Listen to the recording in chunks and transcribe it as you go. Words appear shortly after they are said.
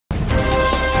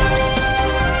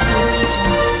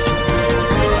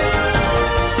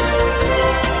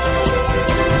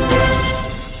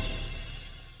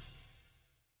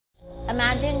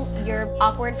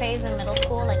awkward phase in middle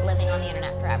school, like living on the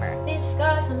internet forever. These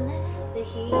scars will never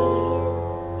heal.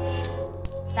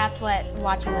 That's what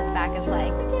watching this back is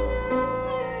like.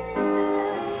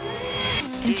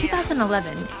 In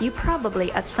 2011, you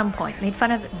probably at some point made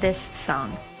fun of this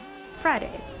song,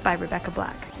 Friday by Rebecca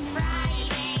Black.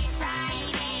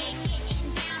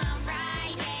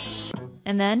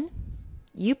 And then,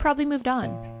 you probably moved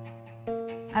on.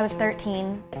 I was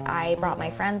 13. I brought my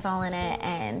friends all in it,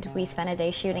 and we spent a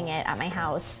day shooting it at my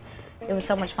house. It was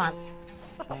so much fun.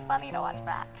 So funny to watch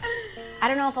back. I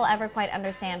don't know if I'll ever quite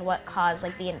understand what caused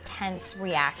like the intense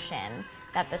reaction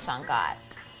that this song got.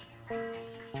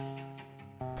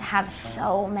 To have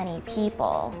so many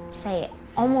people say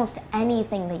almost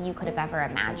anything that you could have ever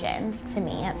imagined to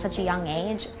me at such a young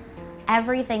age,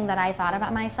 everything that I thought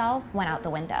about myself went out the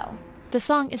window. The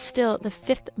song is still the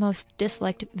 5th most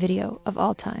disliked video of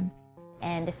all time.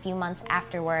 And a few months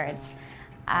afterwards,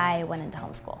 I went into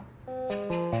homeschool.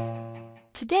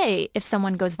 Today, if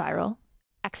someone goes viral,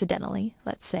 accidentally,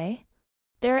 let's say,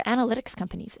 there are analytics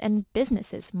companies and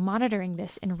businesses monitoring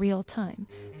this in real time,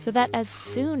 so that as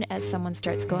soon as someone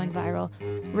starts going viral,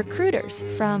 recruiters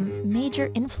from major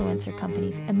influencer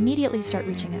companies immediately start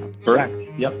reaching out. Correct.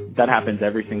 Yep. That happens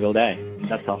every single day.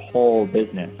 That's a whole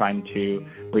business trying to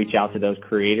reach out to those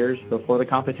creators before the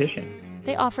competition.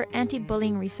 They offer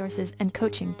anti-bullying resources and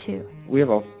coaching too. We have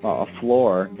a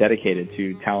floor dedicated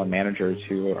to talent managers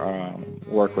who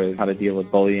work with how to deal with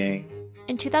bullying.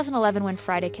 In 2011, when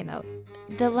Friday came out,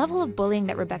 the level of bullying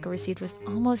that Rebecca received was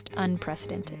almost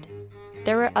unprecedented.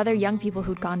 There were other young people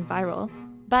who'd gone viral,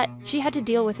 but she had to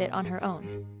deal with it on her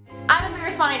own. I'm gonna be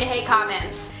responding to hate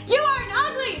comments. You are an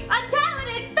ugly,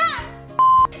 untalented, fat.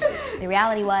 The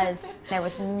reality was, there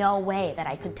was no way that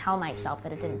I could tell myself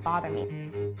that it didn't bother me.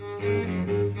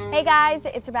 Hey guys,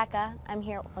 it's Rebecca. I'm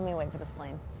here. Let me wait for this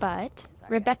plane. But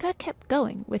Rebecca kept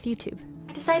going with YouTube.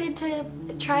 I decided to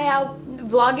try out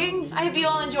vlogging. I hope you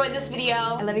all enjoyed this video.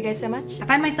 I love you guys so much. I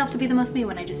find myself to be the most me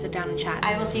when I just sit down and chat.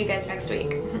 I will see you guys next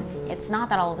week. It's not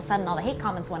that all of a sudden all the hate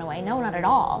comments went away. No, not at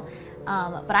all.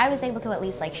 But I was able to at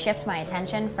least like shift my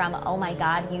attention from, oh my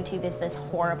god, YouTube is this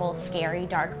horrible, scary,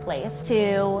 dark place,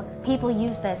 to people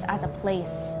use this as a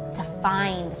place to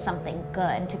find something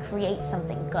good, to create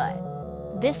something good.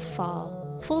 This fall,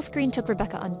 Fullscreen took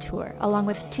Rebecca on tour, along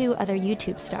with 2 other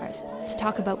YouTube stars, to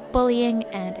talk about bullying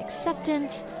and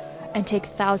acceptance, and take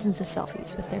thousands of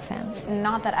selfies with their fans.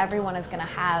 Not that everyone is going to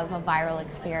have a viral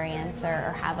experience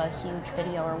or have a huge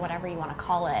video or whatever you want to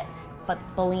call it, but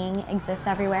bullying exists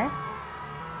everywhere.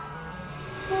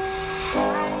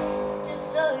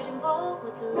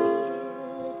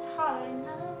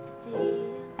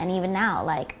 And even now,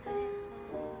 like,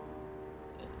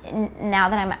 now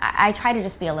that I try to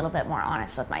just be a little bit more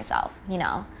honest with myself, you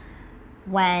know.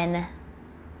 Whenever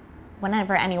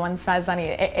anyone says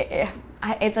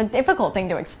it's a difficult thing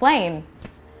to explain.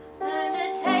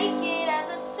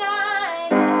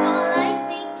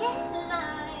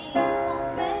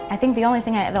 I think the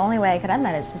only way I could end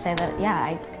that is to say that,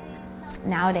 yeah,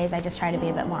 nowadays I just try to be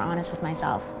a bit more honest with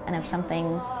myself. And if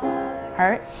something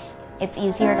hurts, it's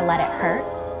easier to let it hurt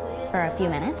for a few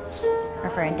minutes or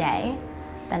for a day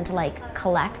than to like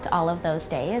collect all of those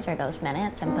days or those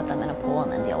minutes and put them in a pool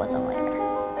and then deal with them later.